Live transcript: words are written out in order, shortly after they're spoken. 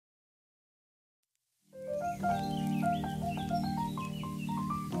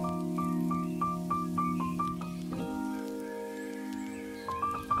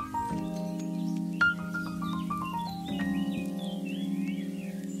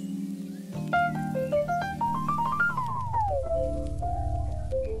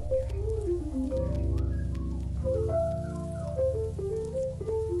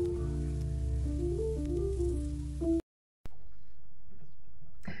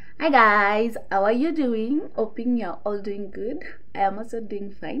Hi guys, how are you doing? Hoping you're all doing good. I am also doing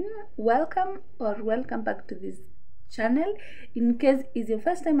fine. Welcome back to this channel. In case it's your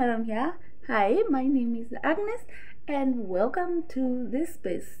first time around here, hi, my name is Agnes and welcome to this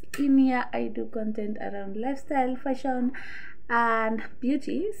space. In here I do content around lifestyle, fashion and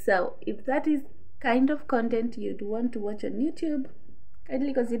beauty. So if that is kind of content you'd want to watch on YouTube,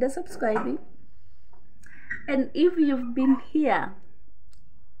 kindly consider subscribing. And if you've been here,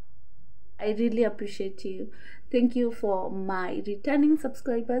 I really appreciate you. Thank you for my returning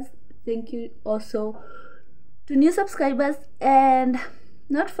subscribers. Thank you also to new subscribers, and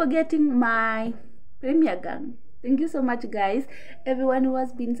not forgetting my premier gang. Thank you so much guys, everyone who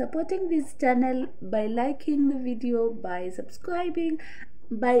has been supporting this channel by liking the video, by subscribing,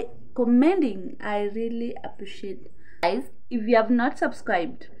 by commenting. I really appreciate. Guys, if you have not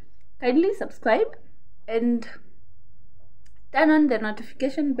subscribed, kindly subscribe and turn on the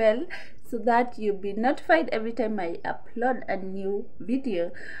notification bell so that you'll be notified every time I upload a new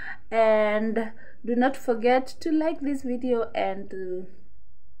video. And do not forget to like this video and to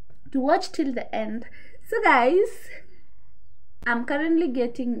watch till the end. So guys, I'm currently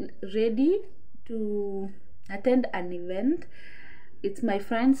getting ready to attend an event. It's my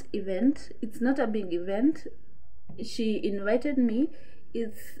friend's event. It's not a big event. She invited me.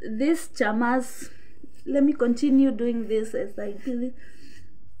 It's this Chama's. Let me continue doing this as I do it.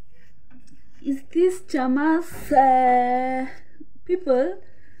 Is this Chama's people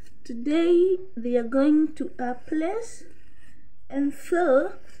today? They are going to a place, and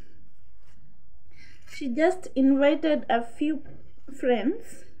so she just invited a few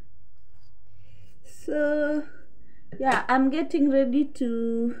friends. So yeah, I'm getting ready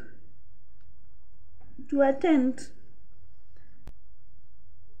to attend.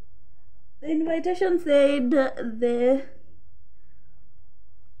 The invitation said the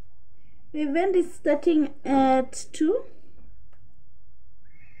event is starting at 2.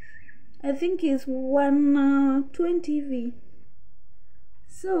 I think it's 1:20 V.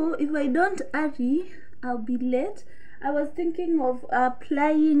 So if I don't hurry, I'll be late. I was thinking of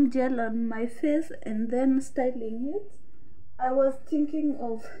applying gel on my face and then styling it. I was thinking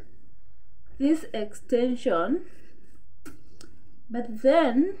of this extension, but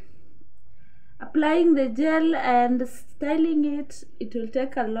then applying the gel and styling it will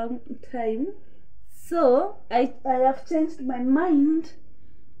take a long time. So I have changed my mind,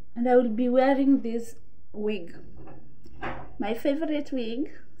 and I will be wearing this wig, my favorite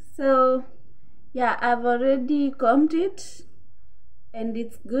wig. So yeah, I've already combed it and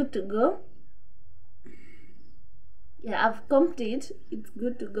it's good to go. Yeah, I've combed it, it's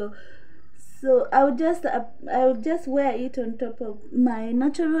good to go. So I'll just wear it on top of my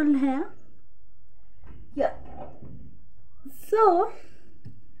natural hair. Yeah, so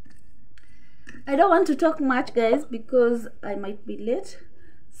I don't want to talk much guys because I might be late.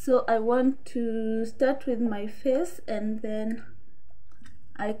 So I want to start with my face, and then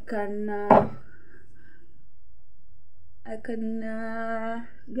I can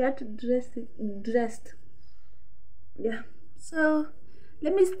get dressed. Yeah, so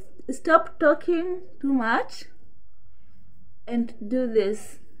let me stop talking too much and do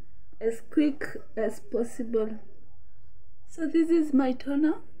this as quick as possible. So this is my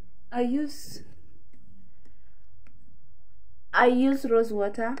toner. I use rose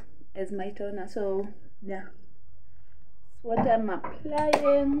water as my toner. So yeah, that's what I'm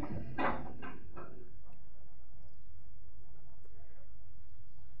applying.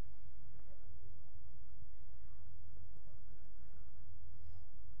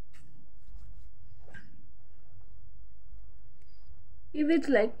 Give it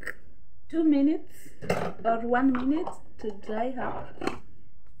like 2 minutes or 1 minute to dry up.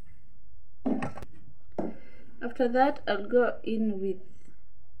 After that, I'll go in with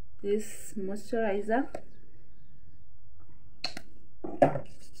this moisturizer.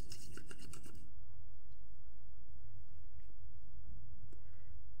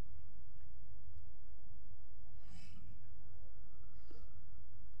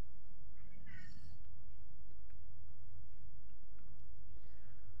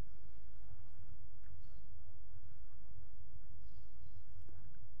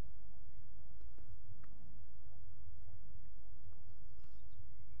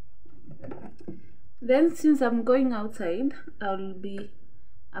 Then since I'm going outside, I'll be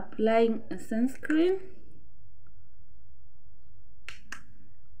applying a sunscreen.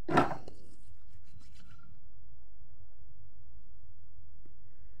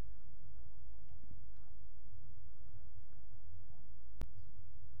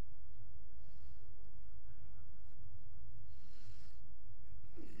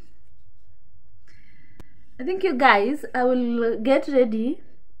 I think you guys, I will get ready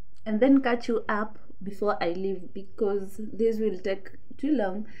and then catch you up before I leave because this will take too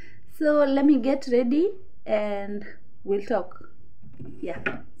long. So let me get ready and we'll talk. Yeah,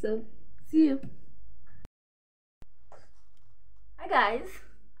 so see you. Hi guys,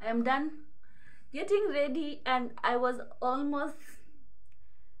 I am done getting ready and I was almost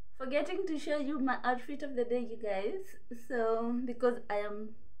forgetting to show you my outfit of the day, you guys. So because I am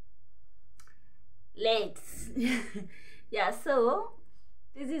late. Yeah, so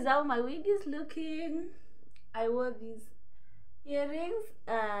this is how my wig is looking. I wore these earrings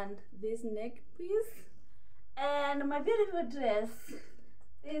and this neck piece and my beautiful dress.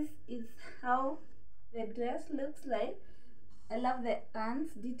 This is how the dress looks like. I love the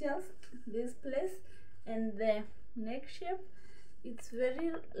ants details, this place, and the neck shape. It's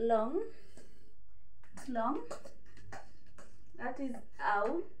very long. It's long. That is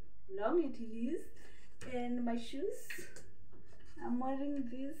how long it is. And my shoes, I'm wearing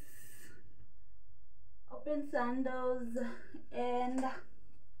these open sandals and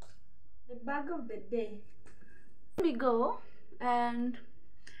the bag of the day. Let me go and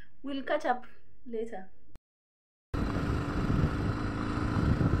we'll catch up later.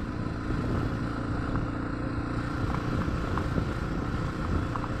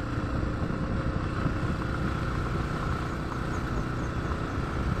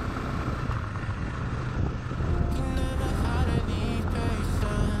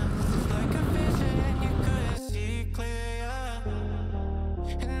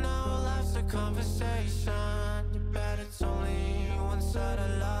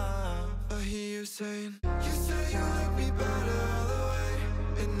 Saying, you say you like me better all the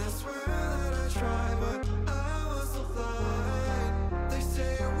way, and I swear that I try, but I was so blind. They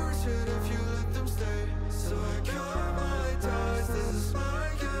say it works it if you let them stay, so I count my ties. This is my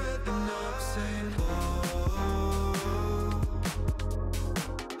good, and I'm saying,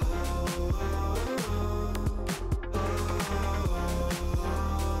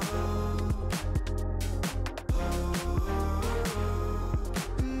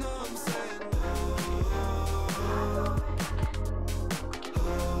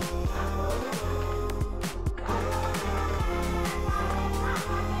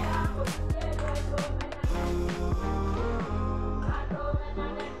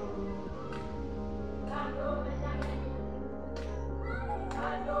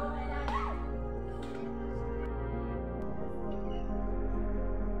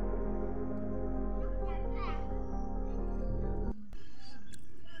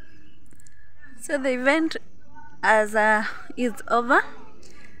 So the event is over.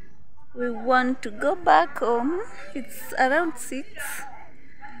 We want to go back home. It's around 6.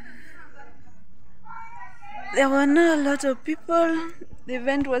 There were not a lot of people. The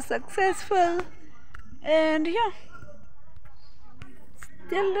event was successful and yeah,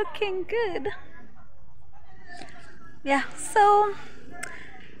 still looking good. Yeah, so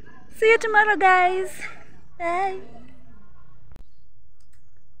see you tomorrow guys. Bye.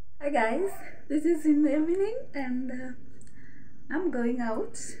 Hi guys, this is in the evening and I'm going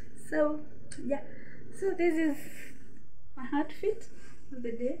out. So yeah, so this is my outfit of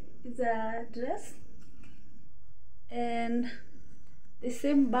the day. It's a dress and the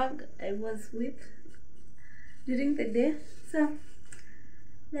same bag I was with during the day. So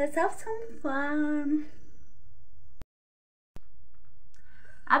let's have some fun.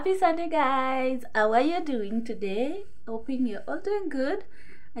 Happy Sunday guys, how are you doing today? Hoping you're all doing good.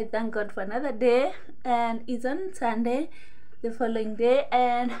 I thank God for another day and it's on Sunday the following day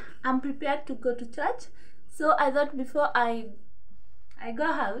and I'm prepared to go to church. So I thought before I go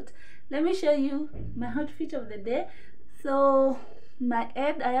out, let me show you my outfit of the day. So my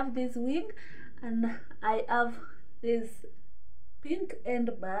head, I have this wig and I have this pink and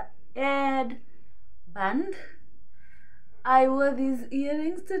head band. I wore these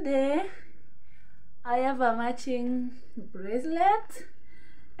earrings today. I have a matching bracelet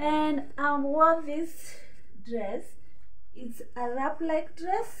and I wore this dress. It's a wrap-like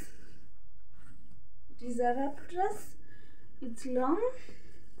dress. It is a wrap dress. It's long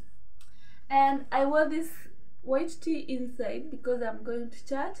and I wore this white tee inside because I'm going to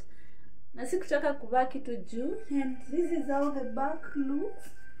church na sikutaka kuvaa kitu juu, and this is how the back looks.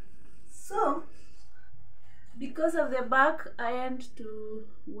 So because of the back I had to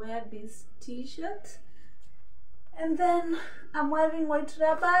wear this t-shirt and then I'm wearing white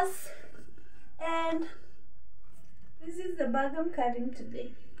rubbers and this is the bag I'm carrying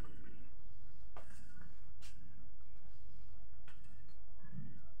today.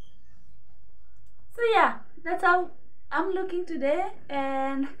 So yeah, that's how I'm looking today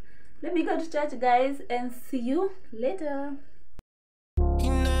and let me go to church, guys, and see you later.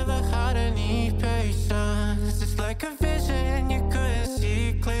 You never had any patience. It's like a vision you couldn't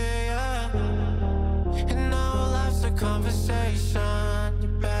see clear. And now life's a conversation. You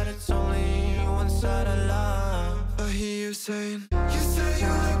bet it's only one side of love. I hear you saying, you say you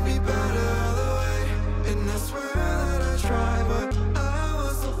like me better other way. And I swear that I try, but I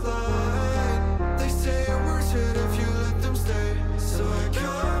was so blind. They say your words hurt if you let them stay. So I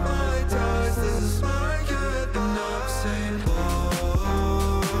cut my ties, this is my good. And now I'm saying,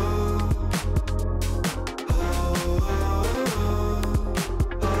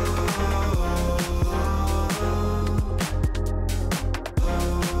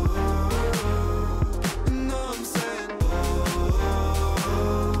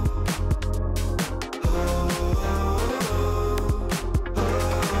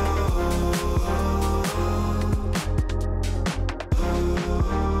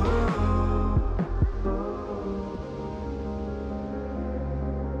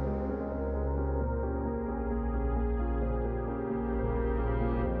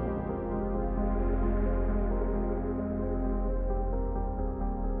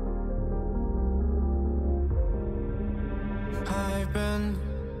 I've been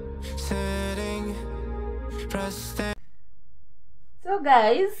sitting, resting. So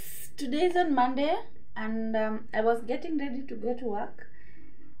guys, today is on Monday, and I was getting ready to go to work.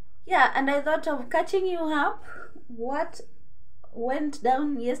 Yeah, and I thought of catching you up what went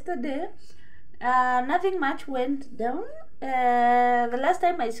down yesterday. Nothing much went down. The last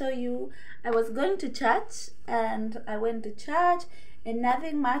time I saw you, I was going to church, and I went to church, and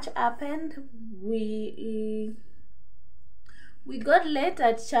nothing much happened. We got late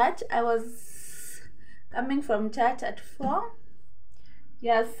at church. I was coming from church at 4.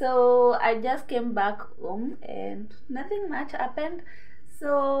 Yeah, so I just came back home and nothing much happened.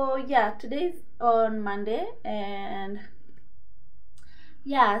 So yeah, today's on Monday, and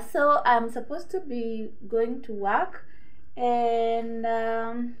yeah, so I'm supposed to be going to work, and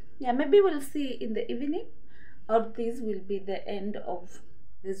yeah, maybe we'll see in the evening, or this will be the end of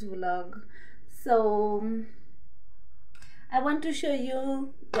this vlog. So I want to show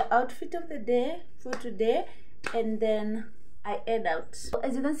you the outfit of the day for today, and then I head out.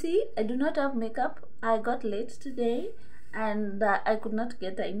 As you can see, I do not have makeup. I got late today, and I could not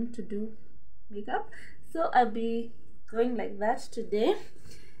get time to do makeup, so I'll be going like that today.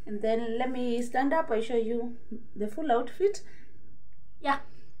 And then let me stand up, I show you the full outfit. Yeah,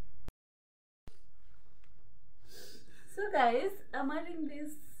 so guys, I'm wearing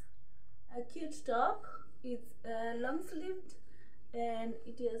this cute top. It's long sleeved, and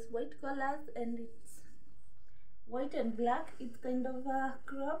it has white colors, and it's white and black. It's kind of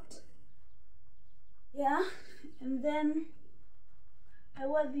cropped. Yeah, and then I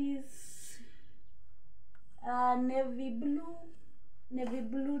wore these navy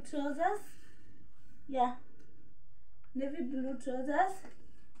blue trousers. Yeah, navy blue trousers,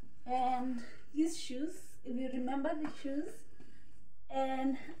 and these shoes, if you remember the shoes.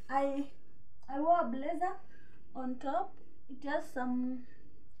 And I wore a blazer on top. It has some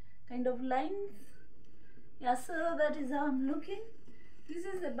kind of lines. Yeah, so that is how I'm looking. This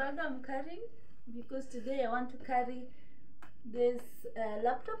is the bag I'm carrying, because today I want to carry this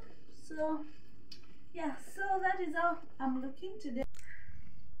laptop. So yeah, so that is how I'm looking today.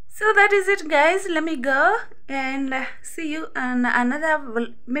 So that is it, guys. Let me go and see you on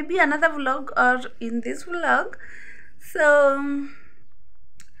another maybe another vlog, or in this vlog. So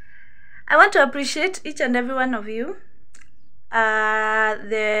I want to appreciate each and every one of you,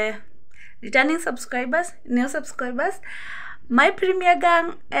 the returning subscribers, new subscribers, my premier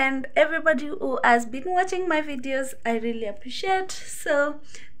gang, and everybody who has been watching my videos. I really appreciate. So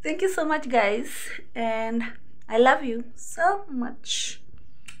thank you so much, guys, and I love you so much.